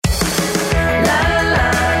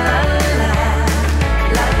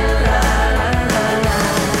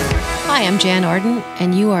am Jann Arlene,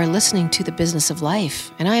 and you are listening to The Business of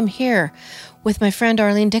Life. And I'm here with my friend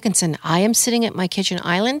Arlene Dickinson. I am sitting at my kitchen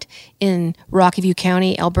island in Rocky View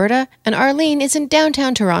County, Alberta, and Arlene is in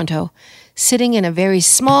downtown Toronto, sitting in a very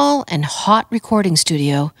small and hot recording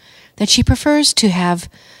studio that she prefers to have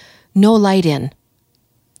no light in.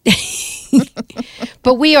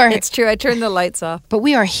 But we are... It's true, I turned the lights off. But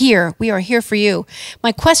we are here. We are here for you.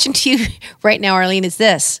 My question to you right now, Arlene, is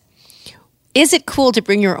this. Is it cool to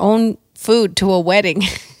bring your own food to a wedding?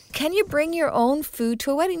 Can you bring your own food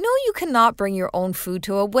to a wedding? No, you cannot bring your own food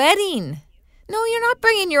to a wedding. No, you're not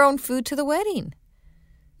bringing your own food to the wedding.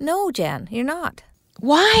 No, Jan, you're not.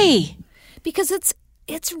 Why? Because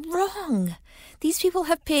it's wrong. These people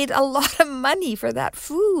have paid a lot of money for that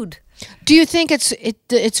food. Do you think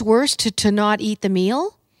it's worse to not eat the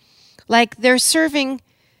meal? Like they're serving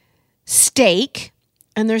steak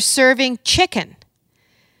and they're serving chicken.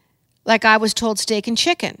 Like I was told steak and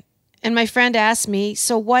chicken. And my friend asked me,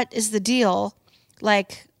 so what is the deal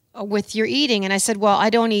like with your eating? And I said, well, I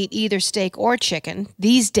don't eat either steak or chicken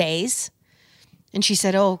these days. And she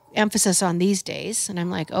said, oh, emphasis on these days. And I'm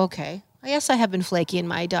like, okay. Yes, I have been flaky in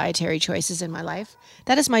my dietary choices in my life.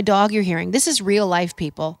 That is my dog you're hearing. This is real life,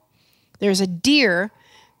 people. There's a deer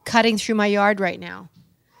cutting through my yard right now.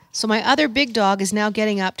 So my other big dog is now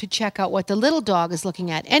getting up to check out what the little dog is looking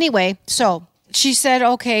at. Anyway, so she said,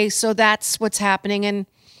 okay, so that's what's happening. And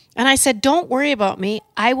I said, don't worry about me.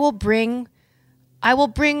 I will bring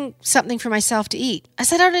something for myself to eat. I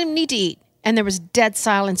said, I don't even need to eat. And there was dead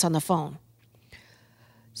silence on the phone.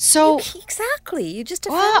 So exactly, you just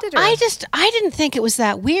offended her. I didn't think it was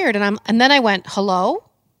that weird, and then I went, hello?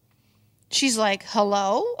 She's like,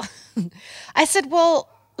 hello? I said, well,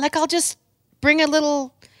 like I'll just bring a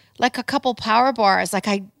couple power bars. Like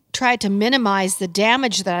I tried to minimize the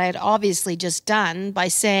damage that I had obviously just done by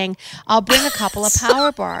saying, I'll bring a couple of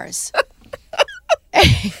power bars.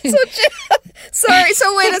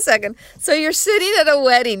 So wait a second. So you're sitting at a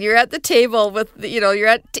wedding. You're at the table with, you're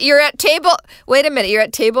at table. Wait a minute. You're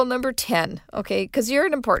at table number 10. Okay, because you're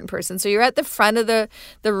an important person. So you're at the front of the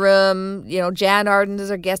room. Jann Arlene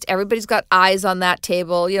is our guest. Everybody's got eyes on that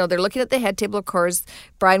table. They're looking at the head table, of course,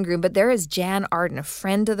 bride and groom. But there is Jann Arlene, a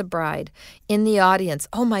friend of the bride, in the audience.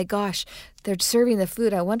 Oh my gosh. They're serving the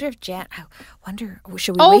food. I wonder if Jann...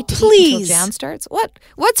 should we wait to eat until Jann starts? What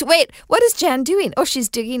is Jann doing? Oh, she's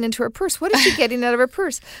digging into her purse. What is she getting out of her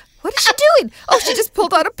purse? What is she doing? Oh, she just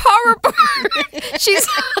pulled out a power bar. she's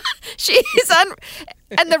on...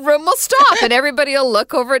 And the room will stop and everybody will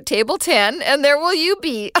look over at table 10 and there will you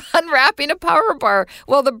be unwrapping a power bar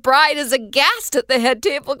while the bride is aghast at the head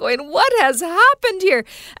table going, what has happened here?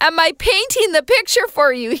 Am I painting the picture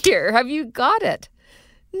for you here? Have you got it?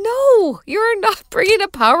 No, you're not bringing a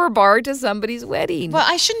power bar to somebody's wedding. Well,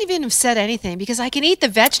 I shouldn't even have said anything because I can eat the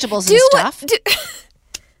vegetables and stuff.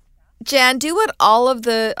 Jan, do what all of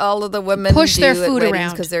the women push do their food at weddings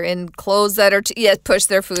around because they're in clothes that are push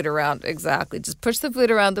their food around. Exactly, just push the food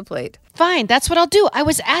around the plate. Fine, that's what I'll do. I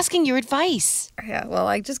was asking your advice. Yeah, well,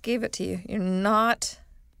 I just gave it to you. You're not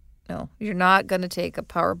going to take a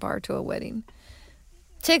power bar to a wedding.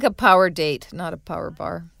 Take a power date, not a power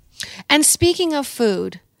bar. And speaking of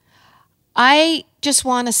food, I just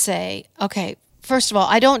want to say, okay, first of all,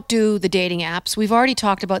 I don't do the dating apps. We've already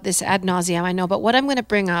talked about this ad nauseum, I know, but what I'm going to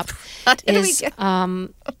bring up is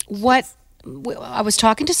what I was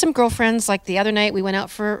talking to some girlfriends like the other night. We went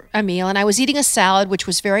out for a meal and I was eating a salad, which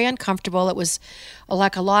was very uncomfortable. It was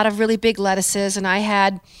like a lot of really big lettuces and I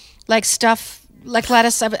had like stuff like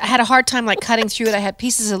lettuce. I had a hard time like cutting through it. I had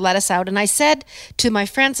pieces of lettuce out. And I said to my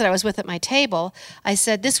friends that I was with at my table, I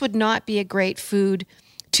said, this would not be a great food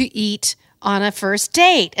to eat on a first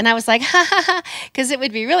date. And I was like, ha ha ha, because it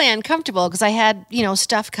would be really uncomfortable because I had,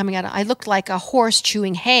 stuff coming out. I looked like a horse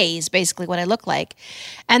chewing hay is basically what I looked like.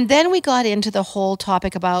 And then we got into the whole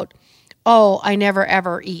topic about, I never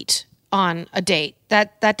ever eat on a date.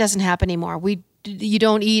 That doesn't happen anymore. You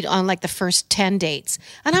don't eat on like the first 10 dates.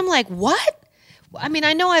 And I'm like, what? I mean,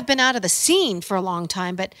 I know I've been out of the scene for a long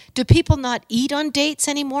time, but do people not eat on dates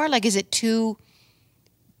anymore? Like, is it too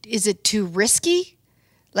risky?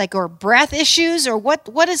 Like, or breath issues, or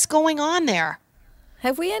what is going on there?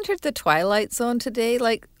 Have we entered the twilight zone today?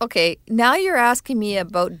 Like, okay, now you're asking me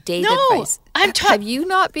about date advice. Have you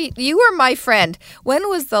not been? You were my friend. When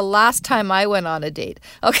was the last time I went on a date?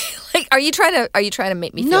 Okay, like, are you trying to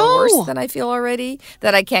make me feel worse than I feel already?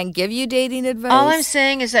 That I can't give you dating advice? All I'm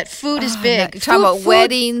saying is that food is big. You're talking about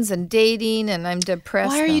weddings and dating, and I'm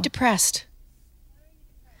depressed. Why are you depressed?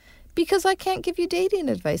 Because I can't give you dating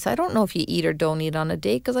advice. I don't know if you eat or don't eat on a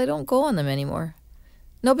date because I don't go on them anymore.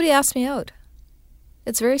 Nobody asks me out.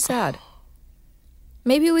 It's very sad.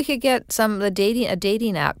 Maybe we could get a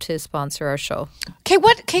dating app to sponsor our show.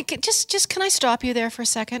 Okay, just can I stop you there for a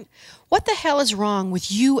second? What the hell is wrong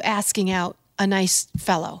with you asking out a nice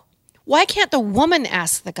fellow? Why can't the woman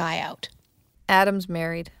ask the guy out? Adam's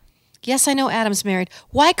married. Yes, I know Adam's married.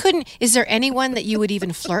 Is there anyone that you would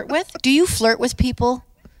even flirt with? Do you flirt with people?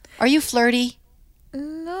 Are you flirty?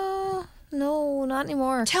 No, not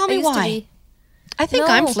anymore. Tell me why. I think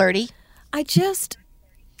I'm flirty.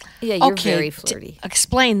 Yeah, you're very flirty.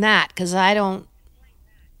 Explain that, because I don't.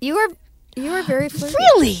 You are very flirty.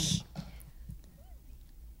 Really?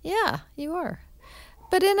 Yeah, you are.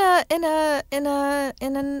 But in a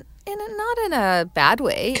not in a bad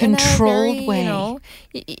way, controlled way.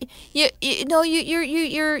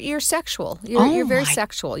 You're sexual. You're very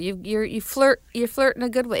sexual. You flirt in a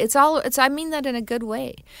good way. I mean that in a good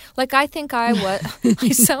way. Like I think I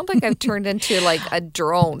sound like I've turned into like a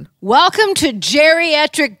drone. Welcome to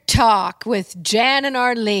Geriatric Talk with Jann and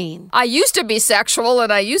Arlene. I used to be sexual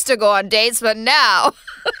and I used to go on dates, but now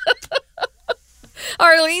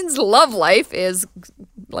Arlene's love life is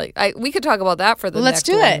like we could talk about that for the next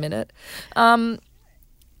 1 minute.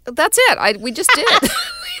 That's it. We just did.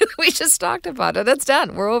 We just talked about it. It's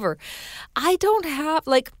done. We're over. I don't have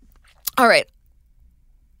all right.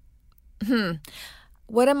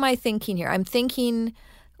 What am I thinking here? I'm thinking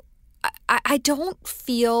I don't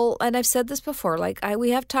feel, and I've said this before,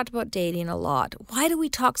 we have talked about dating a lot. Why do we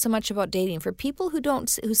talk so much about dating? For people who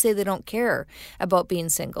say they don't care about being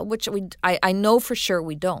single, which I know for sure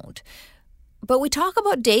we don't, but we talk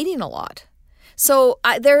about dating a lot. So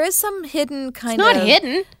there is some hidden kind of... It's not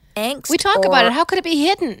hidden. Angst. We talk about it. How could it be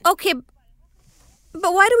hidden? Okay,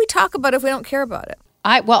 but why do we talk about it if we don't care about it?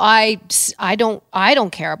 I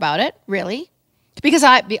don't care about it, really. Because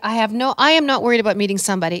I am not worried about meeting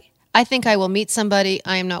somebody. I think I will meet somebody.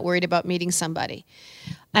 I am not worried about meeting somebody.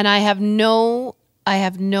 And I have no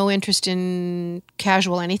interest in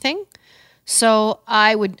casual anything. So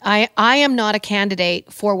I am not a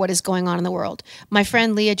candidate for what is going on in the world. My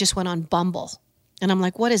friend Leah just went on Bumble. And I'm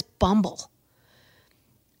like, what is Bumble?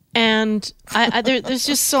 And there's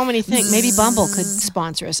just so many things. Maybe Bumble could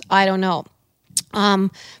sponsor us. I don't know.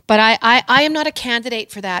 But I am not a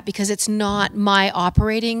candidate for that because it's not my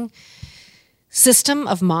operating system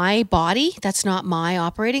of my body. That's not my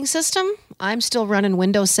operating system. I'm still running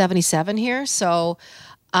Windows 77 here. So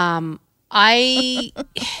I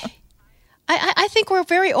think we're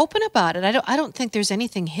very open about it. I don't think there's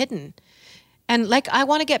anything hidden. And I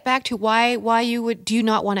want to get back to why do you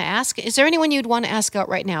not want to ask? Is there anyone you'd want to ask out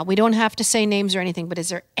right now? We don't have to say names or anything, but is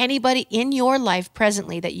there anybody in your life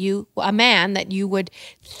presently a man that you would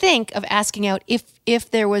think of asking out if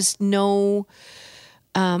there was no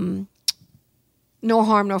harm,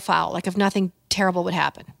 no foul, if nothing terrible would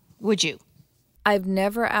happen? Would you? I've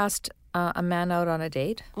never asked a man out on a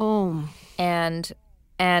date. Oh.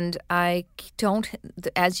 And I don't,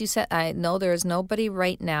 as you said, I know there is nobody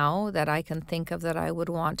right now that I can think of that I would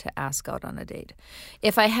want to ask out on a date.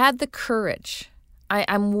 If I had the courage,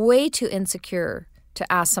 I'm way too insecure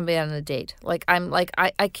to ask somebody on a date.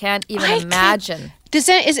 I can't even imagine. Is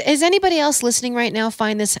anybody else listening right now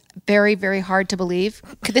find this very, very hard to believe?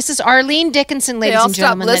 This is Arlene Dickinson, ladies and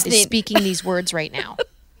gentlemen, that is speaking these words right now.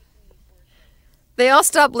 They all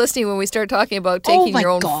stop listening when we start talking about taking your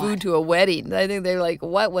own food to a wedding. I think they're like,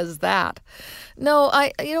 what was that? No,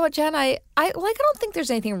 you know what, Jen, I don't think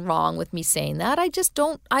there's anything wrong with me saying that. I just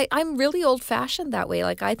don't, I'm really old fashioned that way.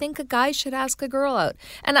 I think a guy should ask a girl out.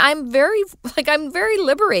 And I'm very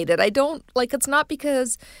liberated. I don't, it's not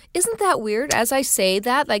because, isn't that weird? As I say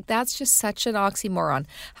that, that's just such an oxymoron.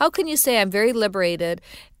 How can you say I'm very liberated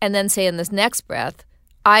and then say in this next breath,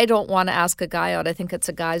 I don't want to ask a guy out. I think it's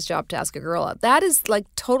a guy's job to ask a girl out. That is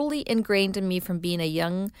totally ingrained in me from being a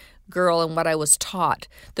young girl and what I was taught.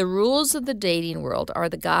 The rules of the dating world are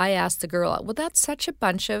the guy asks the girl out. Well, that's such a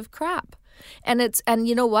bunch of crap. And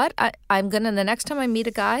you know what? I'm going to, the next time I meet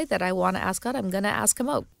a guy that I want to ask out, I'm going to ask him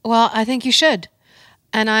out. Well, I think you should.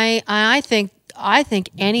 And I think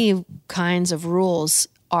any kinds of rules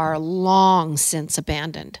are long since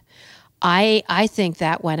abandoned. I think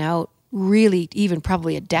that went out really even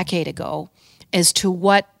probably a decade ago as to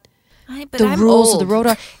what the rules of the road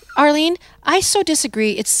are. Arlene, I so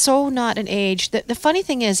disagree. It's so not an age. The funny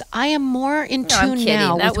thing is I am more in tune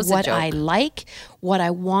now with what I like, what I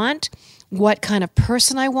want, what kind of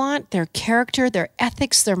person I want, their character, their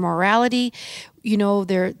ethics, their morality,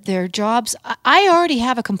 their jobs. I already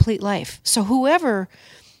have a complete life. So whoever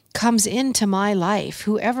comes into my life,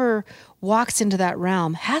 whoever walks into that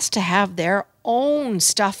realm has to have their own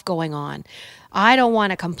stuff going on. I don't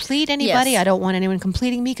want to complete anybody. Yes. I don't want anyone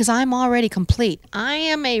completing me because I'm already complete. I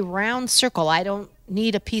am a round circle. I don't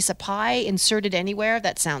need a piece of pie inserted anywhere.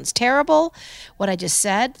 That sounds terrible. What I just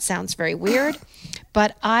said sounds very weird.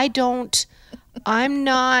 But I'm not,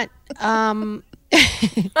 I'm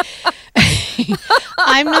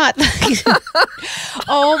not.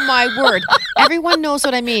 Oh my word! Everyone knows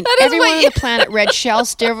what I mean. Everyone on the planet read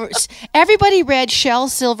Everybody read Shel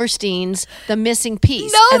Silverstein's *The Missing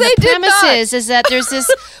Piece*. No, and they the did premise not. is that there's this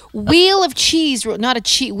wheel of cheese, not a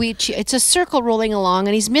wheat cheese. It's a circle rolling along,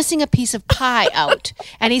 and he's missing a piece of pie out,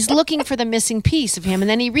 and he's looking for the missing piece of him, and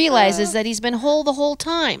then he realizes that he's been whole the whole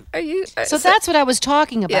time. So that's what I was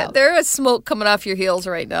talking about. Yeah, there is smoke coming off your heels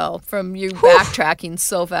right now from you backtracking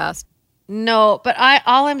so fast. No, but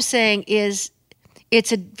all I'm saying is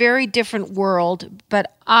it's a very different world.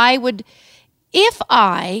 But if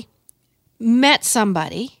I met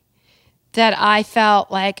somebody that I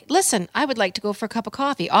felt like, listen, I would like to go for a cup of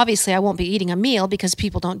coffee. Obviously, I won't be eating a meal because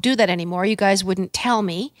people don't do that anymore. You guys wouldn't tell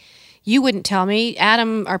me. You wouldn't tell me.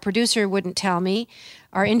 Adam, our producer, wouldn't tell me.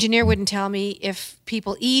 Our engineer wouldn't tell me if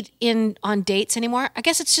people eat on dates anymore. I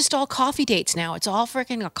guess it's just all coffee dates now. It's all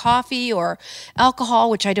freaking a coffee or alcohol,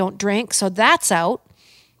 which I don't drink, so that's out.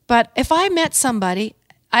 But if I met somebody,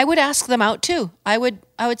 I would ask them out too. I would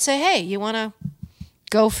say, hey, you want to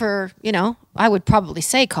go for, I would probably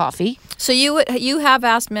say coffee. So you have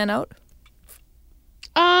asked men out?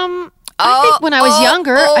 I think when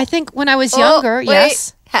I was younger.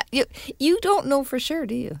 Yes. You don't know for sure,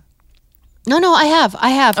 do you? No, I have.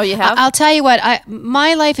 Oh, you have? I'll tell you what,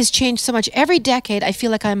 my life has changed so much. Every decade, I feel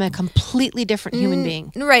like I'm a completely different human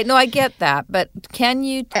being. Right. No, I get that. But can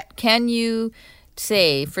you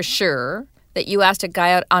say for sure that you asked a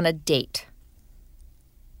guy out on a date?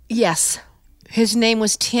 Yes. His name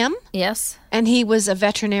was Tim. Yes. And he was a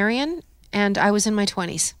veterinarian, and I was in my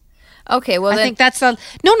 20s. Okay, well, I think that's the...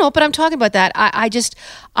 No, but I'm talking about that.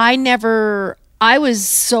 I was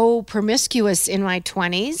so promiscuous in my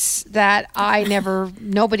 20s that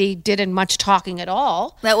nobody did much talking at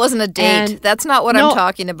all. That wasn't a date. And that's not what I'm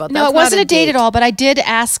talking about. No, it wasn't a date at all, but I did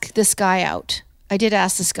ask this guy out.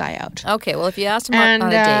 Okay, well, if you asked him on a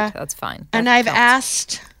date, that's fine. And I've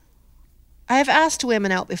asked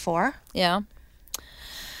women out before. Yeah.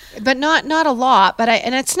 But not a lot,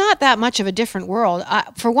 and it's not that much of a different world.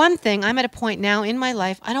 For one thing, I'm at a point now in my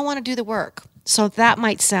life, I don't want to do the work. So that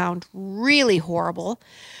might sound really horrible,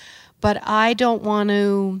 but I don't want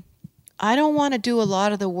to do a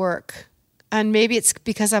lot of the work. And maybe it's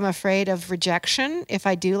because I'm afraid of rejection if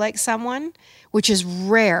I do like someone, which is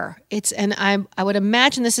rare. I would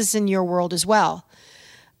imagine this is in your world as well.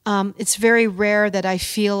 It's very rare that I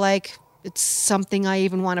feel like it's something I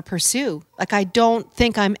even want to pursue. Like, I don't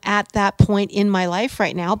think I'm at that point in my life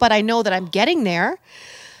right now, but I know that I'm getting there.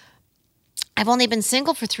 I've only been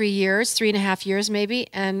single for 3.5 years maybe,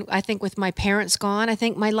 and I think with my parents gone, I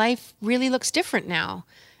think my life really looks different now,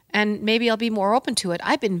 and maybe I'll be more open to it.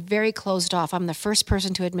 I've been very closed off. I'm the first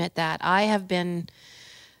person to admit that. I have been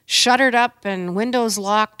shuttered up and windows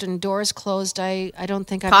locked and doors closed. I don't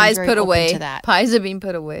think I've been very open to that. Pies have been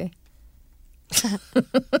put away.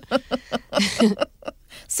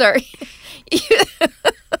 Sorry.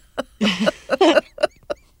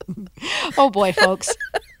 Oh boy, folks.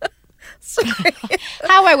 Sorry.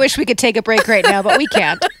 How I wish we could take a break right now, but we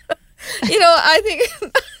can't. I think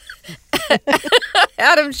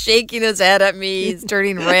Adam's shaking his head at me. He's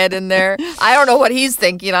turning red in there. I don't know what he's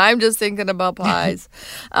thinking. I'm just thinking about pies.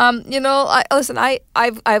 Listen,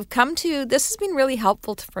 I've come to, this has been really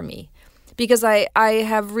helpful for me because I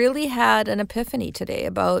have really had an epiphany today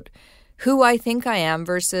about who I think I am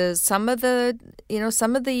versus some of the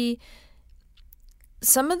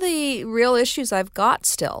real issues I've got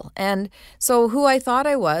still. And so who I thought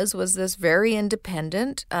I was this very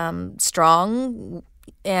independent, strong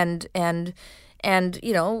and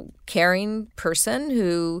caring person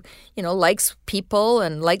who, likes people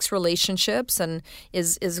and likes relationships and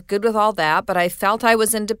is good with all that. But I felt I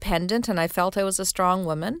was independent and I felt I was a strong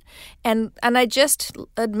woman. And I just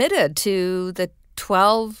admitted to the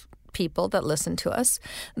 12 people that listen to us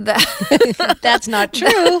that that's not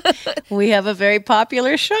true. We have a very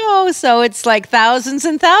popular show, so it's like thousands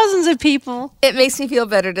and thousands of people. It makes me feel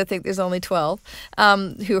better to think there's only 12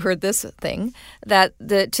 who heard this thing.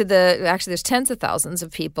 Actually there's tens of thousands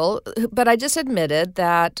of people. But I just admitted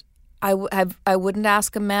that I wouldn't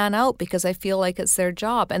ask a man out because I feel like it's their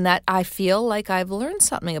job and that I feel like I've learned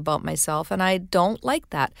something about myself and I don't like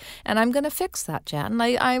that. And I'm going to fix that, Jann.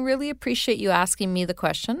 I really appreciate you asking me the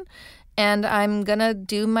question and I'm going to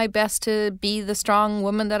do my best to be the strong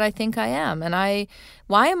woman that I think I am. And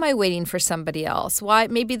why am I waiting for somebody else? Why?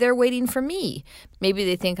 Maybe they're waiting for me. Maybe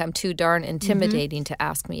they think I'm too darn intimidating to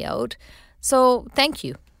ask me out. So thank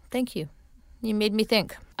you. Thank you. You made me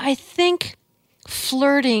think. I think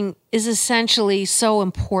flirting is essentially so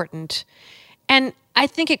important. And I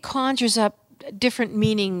think it conjures up different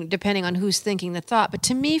meaning depending on who's thinking the thought. But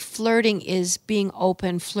to me, flirting is being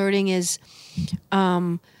open. Flirting is,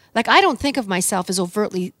 like, I don't think of myself as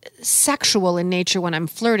overtly sexual in nature when I'm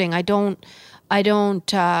flirting. I don't,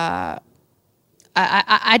 that's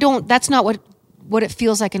not what it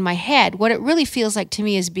feels like in my head. What it really feels like to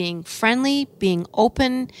me is being friendly, being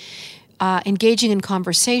open, engaging in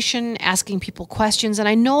conversation, asking people questions. And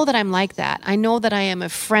I know that I'm like that. I know that I am a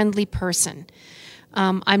friendly person.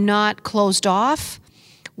 I'm not closed off.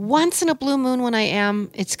 Once in a blue moon when I am,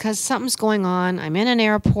 it's because something's going on. I'm in an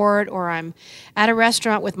airport or I'm at a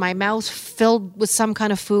restaurant with my mouth filled with some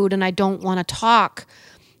kind of food and I don't want to talk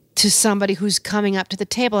to somebody who's coming up to the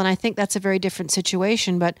table. And I think that's a very different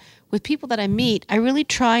situation. But with people that I meet, I really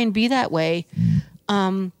try and be that way.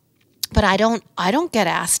 But I don't get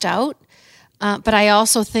asked out. But I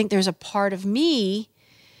also think there's a part of me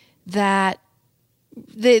that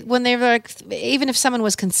when they were like, even if someone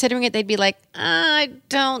was considering it, they'd be like, I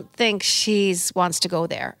don't think she wants to go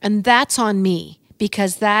there. And that's on me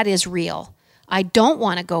because that is real. I don't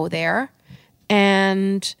want to go there.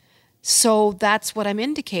 And so that's what I'm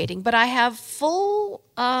indicating. But I have full,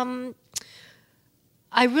 I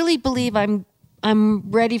really believe I'm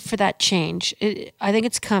ready for that change. I think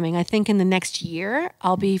it's coming. I think in the next year,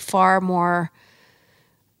 I'll be far more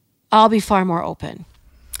open.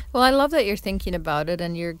 Well, I love that you're thinking about it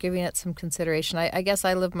and you're giving it some consideration. I guess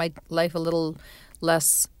I live my life a little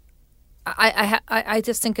less. I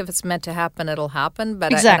just think if it's meant to happen, it'll happen.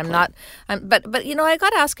 But exactly. But you know, I got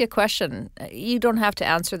to ask you a question. You don't have to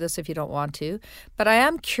answer this if you don't want to, but I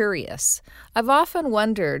am curious. I've often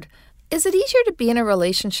wondered, is it easier to be in a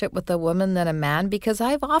relationship with a woman than a man? Because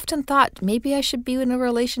I've often thought maybe I should be in a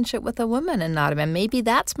relationship with a woman and not a man. Maybe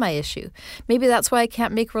that's my issue. Maybe that's why I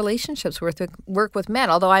can't make relationships work with men.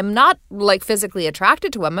 Although I'm not like physically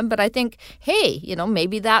attracted to women, but I think, hey, you know,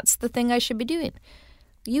 maybe that's the thing I should be doing.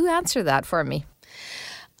 You answer that for me.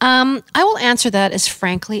 I will answer that as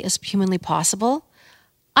frankly as humanly possible.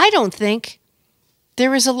 I don't think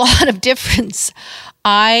there is a lot of difference.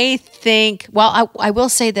 I think, well, I will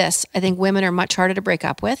say this. I think women are much harder to break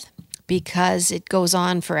up with because it goes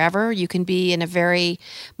on forever. You can be in a very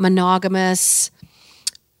monogamous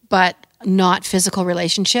but not physical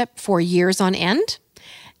relationship for years on end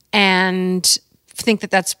and think that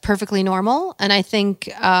that's perfectly normal. And I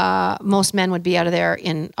think most men would be out of there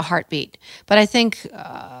in a heartbeat. But I think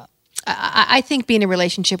being in a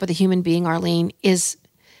relationship with a human being, Arlene, is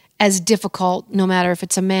as difficult, no matter if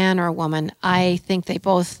it's a man or a woman. I think they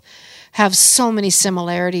both have so many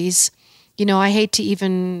similarities. You know, I hate to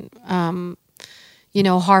even,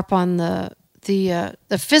 harp on the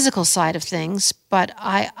physical side of things, but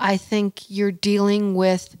I think you're dealing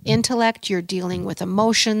with intellect, you're dealing with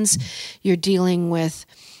emotions, you're dealing with,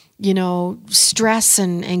 stress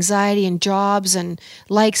and anxiety and jobs and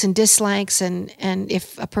likes and dislikes and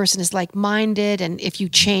if a person is like-minded and if you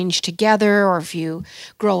change together or if you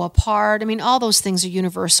grow apart. I mean, all those things are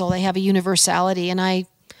universal. They have a universality. And I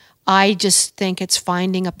just think it's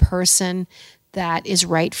finding a person that is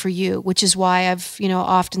right for you, which is why I've,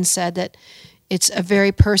 often said that it's a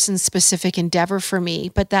very person-specific endeavor for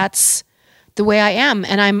me, but that's the way I am.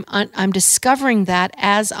 And I'm discovering that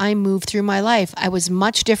as I move through my life. I was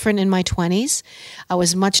much different in my 20s. I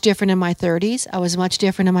was much different in my 30s. I was much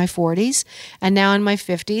different in my 40s. And now in my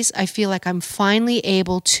 50s, I feel like I'm finally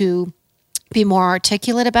able to be more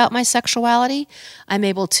articulate about my sexuality. I'm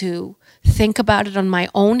able to think about it on my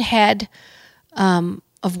own head,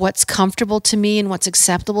 of what's comfortable to me and what's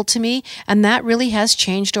acceptable to me. And that really has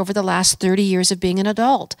changed over the last 30 years of being an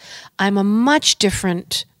adult. I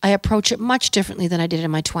approach it much differently than I did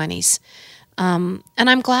in my 20s. And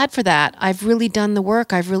I'm glad for that. I've really done the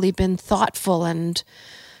work. I've really been thoughtful and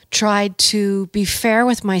tried to be fair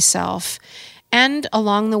with myself. And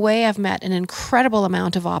along the way, I've met an incredible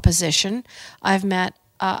amount of opposition. I've met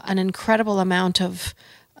an incredible amount of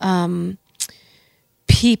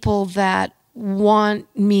people that want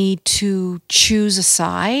me to choose a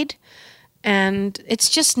side. And that's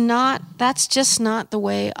just not the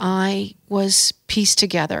way I was pieced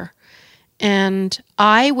together. And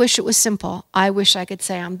I wish it was simple. I wish I could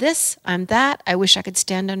say I'm this, I'm that. I wish I could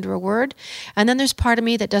stand under a word. And then there's part of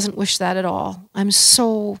me that doesn't wish that at all. I'm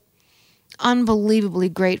so unbelievably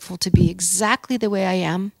grateful to be exactly the way I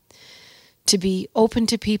am, to be open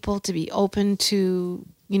to people, to be open to,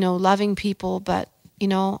 loving people. But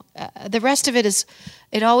the rest of it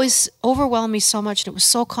always overwhelmed me so much, and it was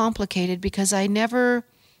so complicated because it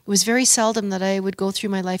was very seldom that I would go through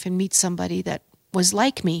my life and meet somebody that was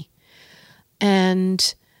like me.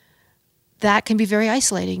 And that can be very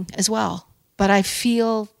isolating as well. But I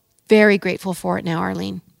feel very grateful for it now,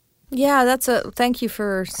 Arlene. Yeah, thank you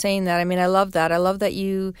for saying that. I mean, I love that. I love that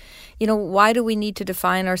why do we need to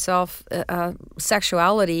define ourselves?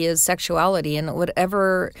 Sexuality is sexuality, and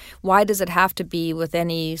why does it have to be with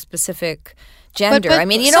any specific gender? But I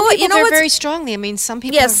mean, very strongly. I mean, some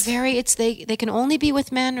people Yes. are they can only be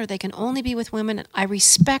with men or they can only be with women. And I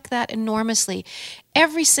respect that enormously.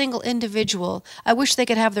 Every single individual, I wish they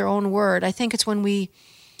could have their own word. I think it's when we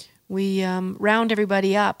round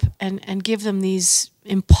everybody up and give them these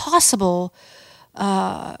impossible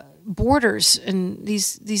borders and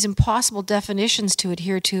these impossible definitions to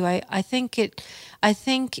adhere to. I think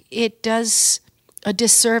it does a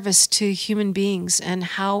disservice to human beings and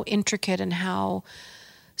how intricate and how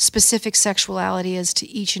specific sexuality is to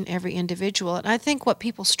each and every individual. And I think what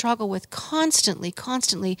people struggle with constantly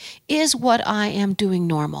is, what I am doing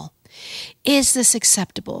normal? Is this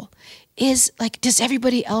acceptable? Does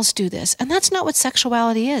everybody else do this? And that's not what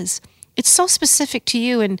sexuality is. It's so specific to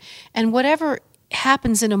you, and whatever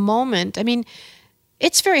happens in a moment. I mean,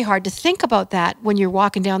 it's very hard to think about that when you're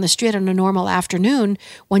walking down the street on a normal afternoon,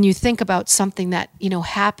 when you think about something that,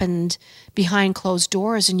 happened behind closed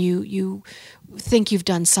doors and you think you've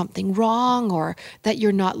done something wrong or that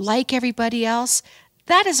you're not like everybody else.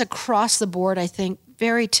 That is across the board, I think,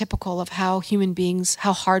 very typical of how human beings,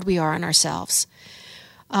 how hard we are on ourselves.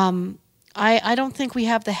 I don't think we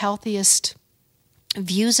have the healthiest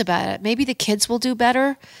views about it. Maybe the kids will do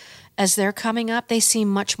better as they're coming up. They seem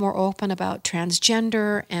much more open about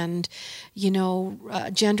transgender and,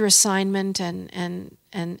 gender assignment and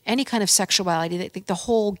any kind of sexuality. The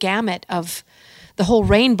whole gamut of the whole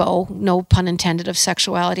rainbow, no pun intended, of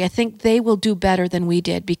sexuality. I think they will do better than we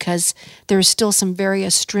did because there's still some very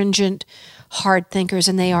astringent, hard thinkers,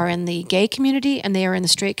 and they are in the gay community and they are in the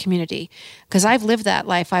straight community. Because I've lived that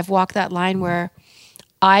life. I've walked that line where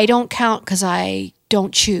I don't count because I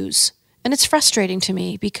don't choose. And it's frustrating to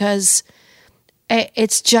me because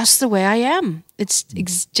it's just the way I am. It's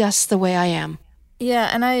just the way I am.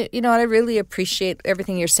 Yeah, and I really appreciate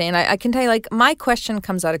everything you're saying. I can tell you, my question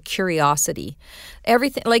comes out of curiosity.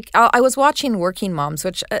 Everything, I was watching Working Moms,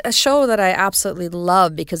 which a show that I absolutely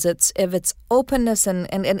love because it's openness and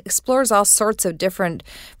explores all sorts of different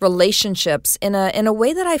relationships in a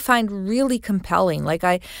way that I find really compelling.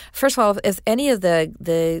 First of all, if any of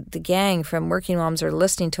the gang from Working Moms are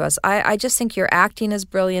listening to us, I just think your acting is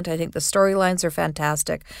brilliant. I think the storylines are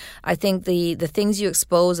fantastic. I think the things you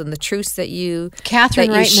expose and the truths that you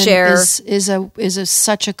Catherine that you Reitman share is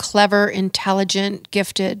such a clever, intelligent,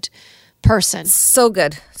 gifted person. So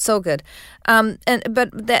good. So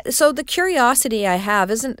the curiosity I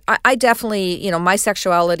have isn't. I definitely, my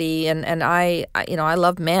sexuality and I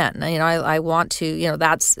love men. I want to.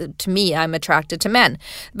 That's to me. I'm attracted to men,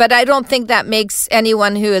 but I don't think that makes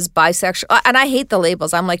anyone who is bisexual. And I hate the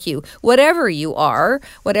labels. I'm like you. Whatever you are,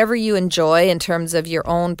 whatever you enjoy in terms of your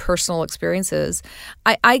own personal experiences.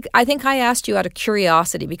 I think I asked you out of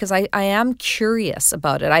curiosity because I am curious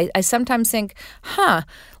about it. I sometimes think,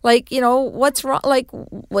 what's wrong?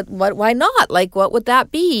 What? Why not? What would that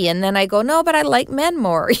be? And then I go, no, but I like men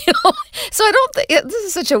more. So I don't think this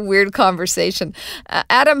is such a weird conversation.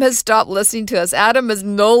 Adam has stopped listening to us. Adam has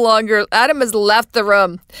left the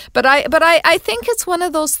room. But I think it's one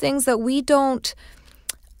of those things that we don't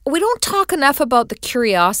talk enough about the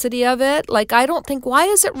curiosity of it. I don't think, why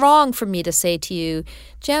is it wrong for me to say to you,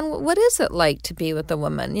 Jen, what is it like to be with a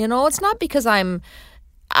woman? It's not because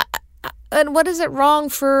and what is it wrong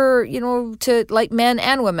for, to like men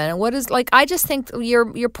and women? And what is I just think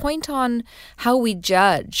your point on how we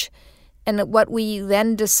judge and what we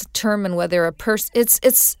then determine whether a person,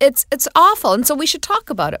 it's awful. And so we should talk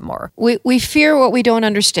about it more. We fear what we don't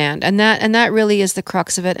understand. And that really is the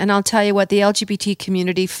crux of it. And I'll tell you what, the LGBT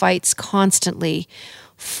community fights constantly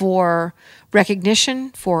for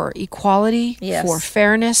recognition, for equality, Yes. for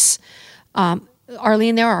fairness.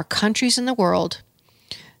 Arlene, there are countries in the world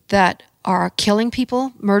that are killing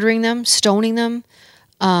people, murdering them, stoning them.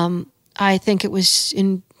 I think it was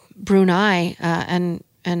in Brunei, and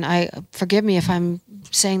I forgive me if I'm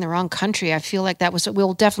saying the wrong country. I feel like that was.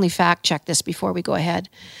 We'll definitely fact check this before we go ahead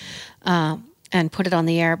and put it on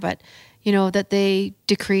the air. But that they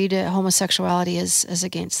decreed homosexuality as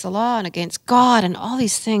against the law and against God and all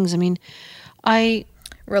these things. I mean,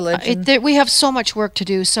 Religion. we have so much work to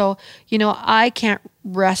do. So I can't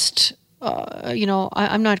rest.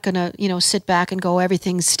 I'm not going to, sit back and go,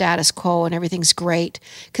 everything's status quo and everything's great,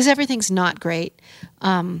 because everything's not great.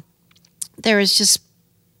 There's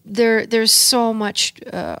so much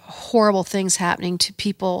horrible things happening to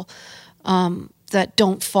people that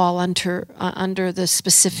don't fall under the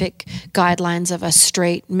specific guidelines of a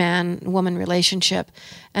straight man-woman relationship,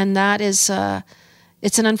 and that is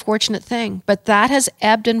it's an unfortunate thing. But that has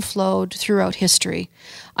ebbed and flowed throughout history.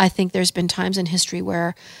 I think there's been times in history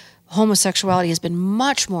where homosexuality has been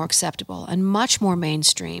much more acceptable and much more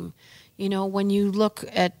mainstream. You know, when you look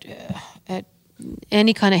at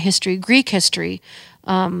any kind of history, Greek history,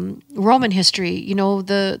 Roman history, you know,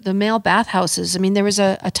 the male bathhouses. I mean, there was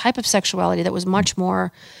a type of sexuality that was much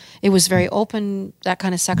more, it was very open. That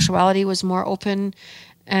kind of sexuality was more open,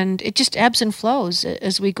 and it just ebbs and flows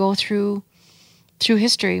as we go through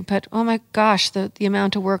history. But oh my gosh, the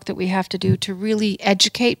amount of work that we have to do to really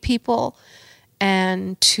educate people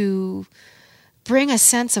and to bring a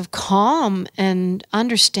sense of calm and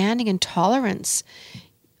understanding and tolerance,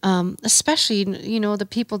 especially, you know, the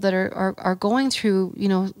people that are going through, you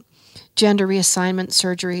know, gender reassignment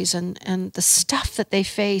surgeries and the stuff that they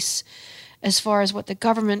face as far as what the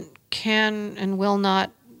government can and will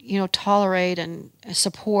not, you know, tolerate and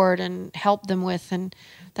support and help them with. And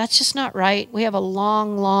that's just not right. We have a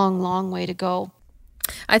long, long, long way to go.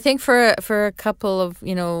 I think for a couple of,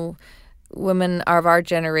 you know, women of our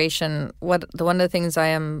generation, one of the things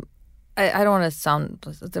I don't want to sound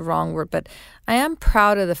the wrong word, but I am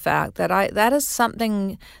proud of the fact that that is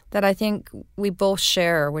something that I think we both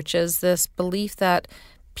share, which is this belief that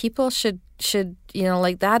people should you know,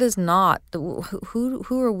 like, that is not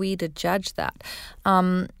who are we to judge that.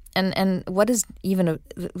 And why is even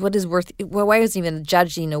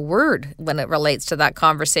judging a word when it relates to that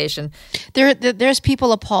conversation? There's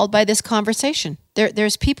people appalled by this conversation.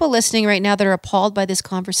 There's people listening right now that are appalled by this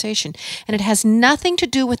conversation, and it has nothing to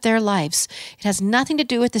do with their lives. It has nothing to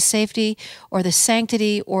do with the safety or the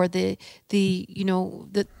sanctity or the you know,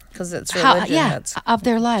 the, because it's religion of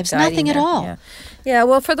their lives. Nothing at all. Yeah.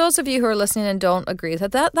 Well, for those of you who are listening and don't agree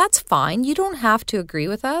with that's fine. You don't have to agree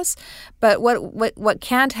with us. But what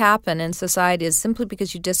can't happen in society is simply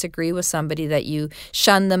because you disagree with somebody that you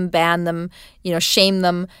shun them, ban them, you know, shame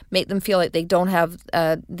them, make them feel like they don't have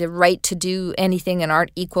the right to do anything and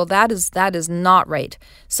aren't equal. That is not right.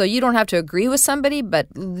 So you don't have to agree with somebody, but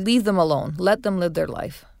leave them alone. Let them live their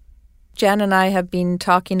life. Jann and I have been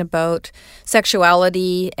talking about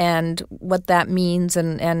sexuality and what that means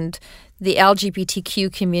and the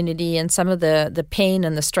LGBTQ community and some of the pain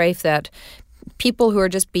and the strife that people who are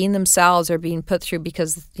just being themselves are being put through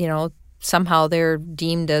because, you know, somehow they're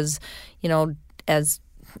deemed as, you know, as,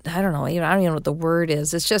 I don't know, I don't even know what the word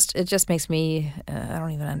is. It just makes me, I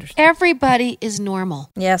don't even understand. Everybody is normal.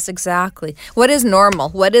 Yes, exactly. What is normal?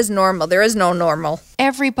 What is normal? There is no normal.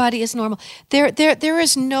 Everybody is normal. There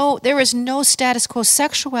is no status quo.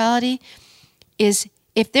 Sexuality is,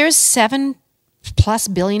 if there's 7+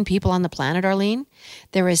 billion people on the planet, Arlene,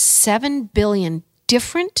 there is 7 billion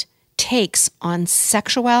different takes on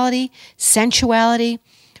sexuality, sensuality,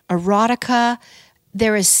 erotica.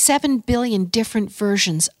 There is 7 billion different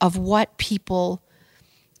versions of what people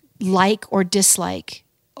like or dislike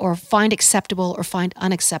or find acceptable or find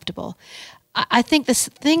unacceptable. I think this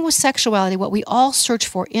thing with sexuality, what we all search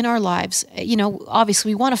for in our lives, you know,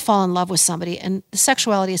 obviously we want to fall in love with somebody, and the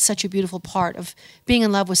sexuality is such a beautiful part of being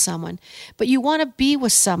in love with someone. But you want to be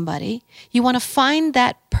with somebody, you want to find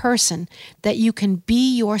that person that you can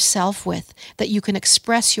be yourself with, that you can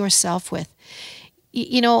express yourself with.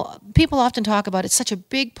 You know, people often talk about it's such a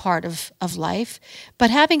big part of life, but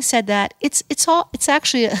having said that, it's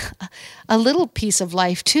actually a little piece of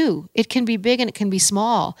life too. It can be big and it can be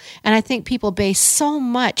small, and I think people base so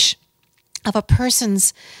much of a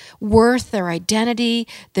person's worth, their identity,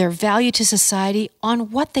 their value to society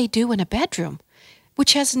on what they do in a bedroom,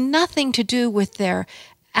 which has nothing to do with their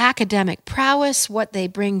academic prowess, what they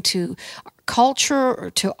bring to culture or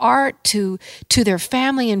to art, to their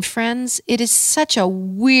family and friends. It is such a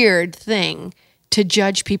weird thing to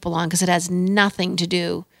judge people on because it has nothing to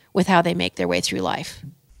do with how they make their way through life.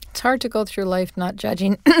 It's hard to go through life not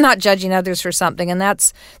judging others for something, and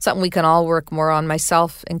that's something we can all work more on,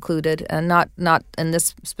 myself included, and not in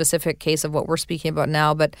this specific case of what we're speaking about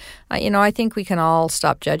now, but you know, I think we can all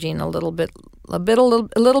stop judging a little bit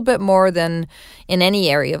more than in any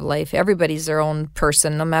area of life. Everybody's their own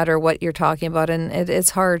person, no matter what you're talking about, and it's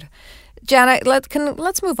hard. Jann,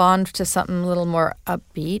 let's move on to something a little more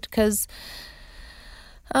upbeat, because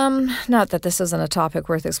not that this isn't a topic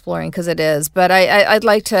worth exploring, because it is, but I'd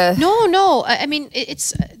like to. No. I mean,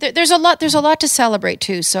 it's there's a lot to celebrate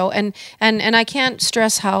too. So and I can't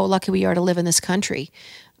stress how lucky we are to live in this country.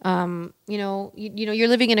 You know, you're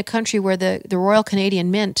living in a country where the Royal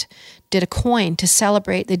Canadian Mint did a coin to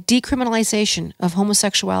celebrate the decriminalization of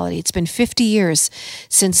homosexuality. It's been 50 years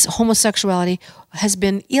since homosexuality has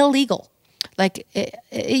been illegal. Like it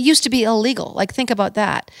used to be illegal. Like think about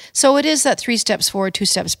that. So it is that 3 steps forward, 2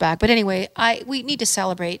 steps back. But anyway, we need to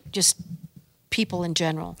celebrate just people in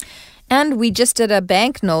general. And we just did a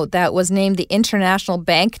banknote that was named the International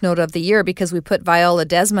Banknote of the Year because we put Viola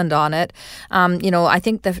Desmond on it. I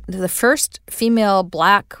think the first female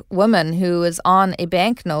Black woman who is on a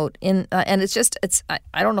banknote and it's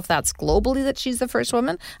I don't know if that's globally that she's the first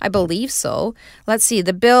woman. I believe so. Let's see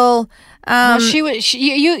the bill.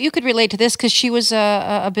 You could relate to this because she was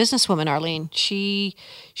a businesswoman, Arlene. She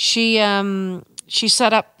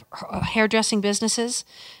set up hairdressing businesses.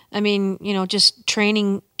 I mean, just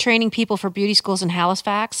training people for beauty schools in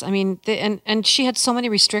Halifax. I mean, and she had so many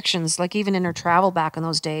restrictions, like even in her travel back in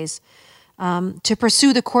those days, to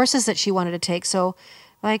pursue the courses that she wanted to take. So,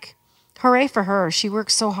 like, hooray for her! She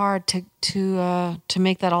worked so hard to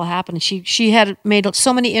make that all happen. She had made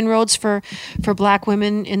so many inroads for Black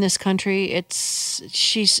women in this country.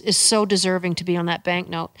 She is so deserving to be on that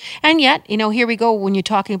banknote. And yet, here we go. When you're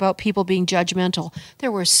talking about people being judgmental,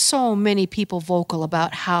 there were so many people vocal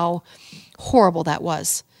about how horrible that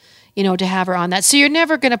was. To have her on that. So you're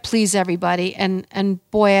never going to please everybody. And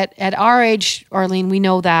boy, at our age, Arlene, we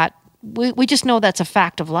know that. We just know that's a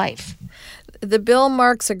fact of life. The bill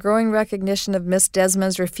marks a growing recognition of Miss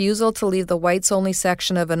Desmond's refusal to leave the whites-only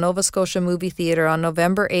section of a Nova Scotia movie theatre on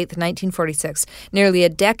November 8, 1946, nearly a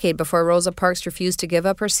decade before Rosa Parks refused to give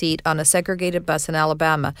up her seat on a segregated bus in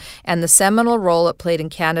Alabama, and the seminal role it played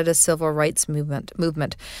in Canada's civil rights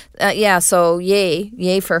movement. So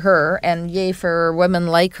yay for her, and yay for women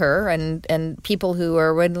like her, and people who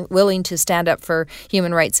are willing to stand up for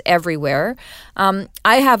human rights everywhere. I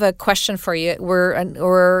have a question for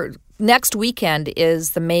you. Next weekend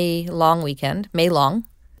is the May Long weekend. May Long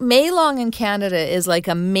in Canada is like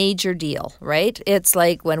a major deal, right? It's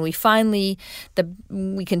like when we finally,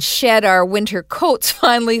 we can shed our winter coats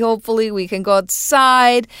finally, hopefully. We can go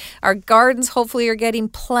outside. Our gardens hopefully are getting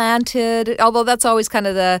planted, although that's always kind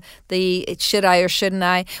of the should I or shouldn't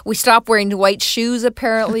I. We stop wearing white shoes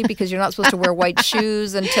apparently because you're not supposed to wear white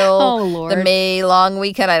shoes until the May Long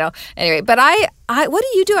weekend. I know. Anyway, but I what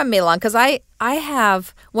do you do on May Long? Because I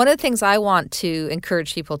have one of the things I want to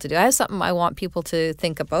encourage people to do. I have something I want people to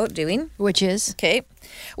think about doing. Which is? Okay.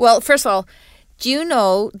 Well, first of all, do you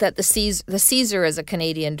know that the Caesar is a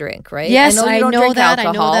Canadian drink, right? Yes, I know that.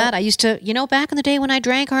 Alcohol. I know that. I used to, back in the day when I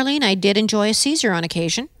drank, Arlene, I did enjoy a Caesar on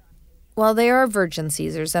occasion. Well, they are virgin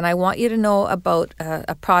Caesars, and I want you to know about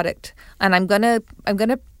a product. And I'm gonna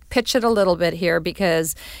pitch it a little bit here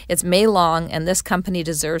because it's May Long and this company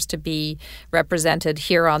deserves to be represented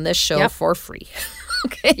here on this show for free.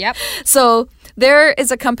 Okay. Yep. So there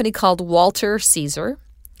is a company called Walter Caesar.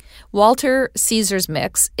 Walter Caesar's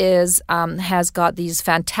mix has got these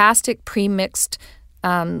fantastic pre-mixed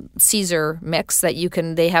Caesar mix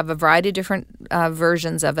that they have a variety of different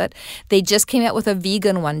versions of it. They just came out with a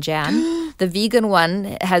vegan one, Jann. The vegan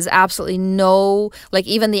one has absolutely no, like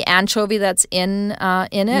even the anchovy that's in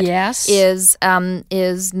it yes.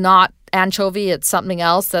 is not anchovy. It's something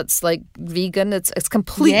else that's like vegan. It's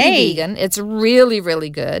completely vegan. It's really, really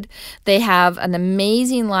good. They have an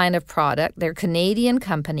amazing line of product. They're a Canadian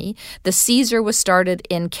company. The Caesar was started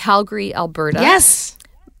in Calgary, Alberta. Yes.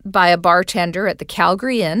 By a bartender at the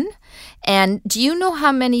Calgary Inn. And do you know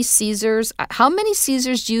how many Caesars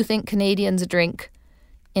do you think Canadians drink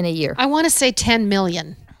in a year? I want to say 10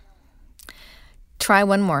 million. Try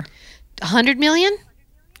one more. 100 million?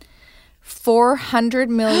 400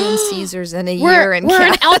 million Caesars in a year in Canada.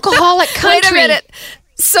 We're an alcoholic country. Wait a minute.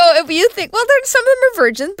 So if you think, well, some of them are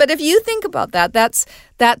virgin, but if you think about that, that's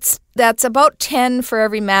about 10 for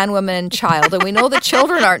every man, woman, and child, and we know the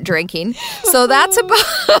children aren't drinking, so that's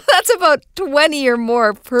about 20 or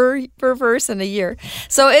more per person a year.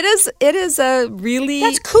 So it is a really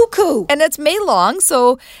that's cuckoo, and it's May Long.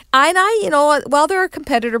 So while there are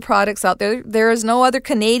competitor products out there, there is no other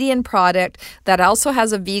Canadian product that also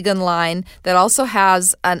has a vegan line that also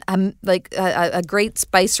has a great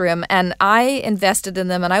spice rim, and I invested in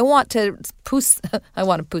them, and I want to boost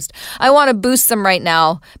them right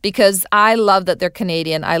now because I love that they're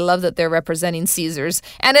Canadian. I love that they're representing Caesars.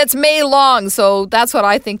 And it's May Long, so that's what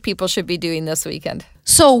I think people should be doing this weekend.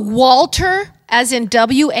 So Walter, as in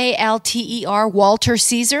Walter, Walter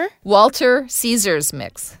Caesar? Walter Caesar's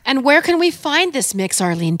mix. And where can we find this mix,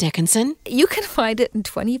 Arlene Dickinson? You can find it in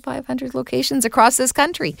 2,500 locations across this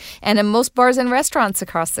country and in most bars and restaurants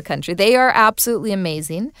across the country. They are absolutely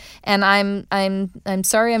amazing. And I'm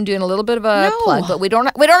sorry I'm doing a little bit of a plug, but we don't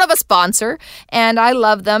have a sponsor, and I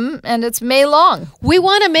love them, and it's May Long. We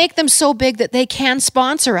want to make them so big that they can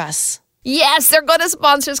sponsor us. Yes, they're going to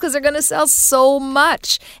sponsor us because they're going to sell so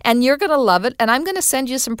much. And you're going to love it. And I'm going to send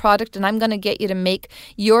you some product and I'm going to get you to make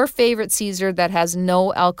your favorite Caesar that has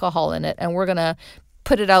no alcohol in it. And we're going to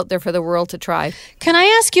put it out there for the world to try. Can I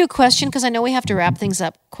ask you a question? Because I know we have to wrap things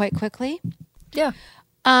up quite quickly. Yeah.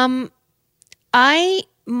 My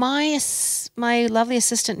lovely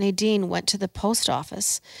assistant Nadine went to the post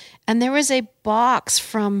office and there was a box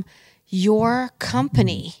from your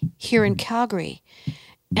company here in Calgary.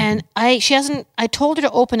 And I told her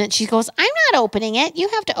to open it. She goes, I'm not opening it. You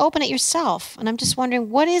have to open it yourself. And I'm just wondering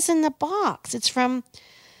what is in the box. It's from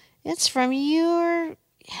you.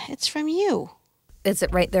 Is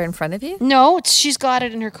it right there in front of you? No, she's got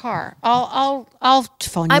it in her car. I'll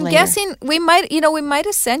phone you later. I'm guessing we might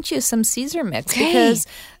have sent you some Caesar mix because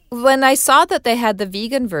when I saw that they had the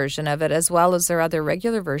vegan version of it as well as their other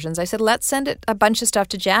regular versions, I said, let's send a bunch of stuff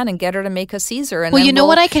to Jann and get her to make a Caesar. And well, you know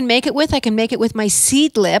what I can make it with? I can make it with my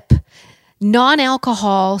Seedlip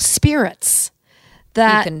non-alcohol spirits. You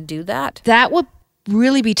can do that. That would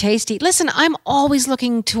really be tasty. Listen, I'm always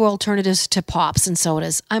looking to alternatives to pops and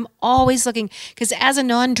sodas. I'm always looking, because as a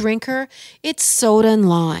non-drinker, it's soda and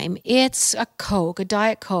lime. It's a Coke, a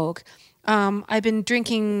Diet Coke. I've been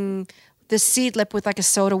drinking the Seedlip with like a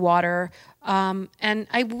soda water. And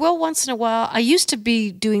I will once in a while. I used to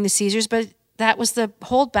be doing the Caesars, but that was the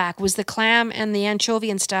holdback, was the clam and the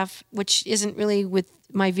anchovy and stuff, which isn't really with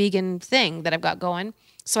my vegan thing that I've got going.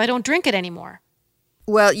 So I don't drink it anymore.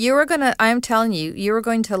 Well, I'm telling you, you are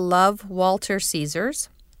going to love Walter Caesar's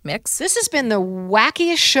mix. This has been the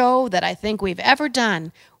wackiest show that I think we've ever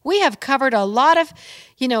done. We have covered a lot of,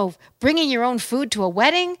 bringing your own food to a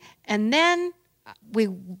wedding, and then we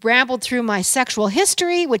rambled through my sexual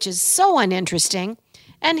history, which is so uninteresting.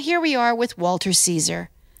 And here we are with Walter Caesar.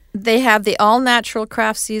 They have the all-natural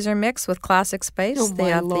craft Caesar mix with classic spice. Oh, they my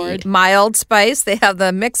have Lord. the mild spice. They have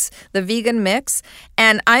the mix, the vegan mix.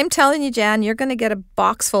 And I'm telling you, Jann, you're going to get a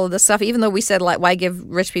box full of this stuff, even though we said, like, why give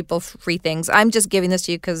rich people free things? I'm just giving this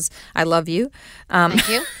to you because I love you. Thank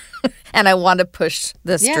you. And I want to push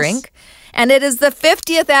this drink. And it is the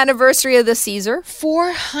 50th anniversary of the Caesar.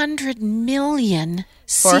 400 million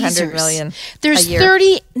Caesars. 400 million. There's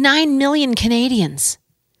 39 million Canadians.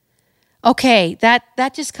 Okay,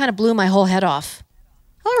 that just kind of blew my whole head off.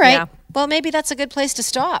 All right. Yeah. Well, maybe that's a good place to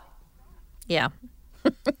stop. Yeah.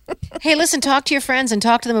 Hey, listen, talk to your friends and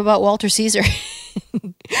talk to them about Walter Caesar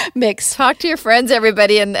mix. Talk to your friends,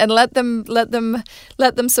 everybody, and let them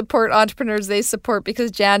support entrepreneurs they support,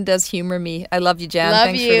 because Jann does humor me. I love you, Jann. Love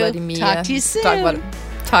Thanks you. for letting me talk to you soon.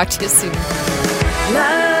 talk to you soon. La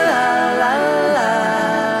la la la.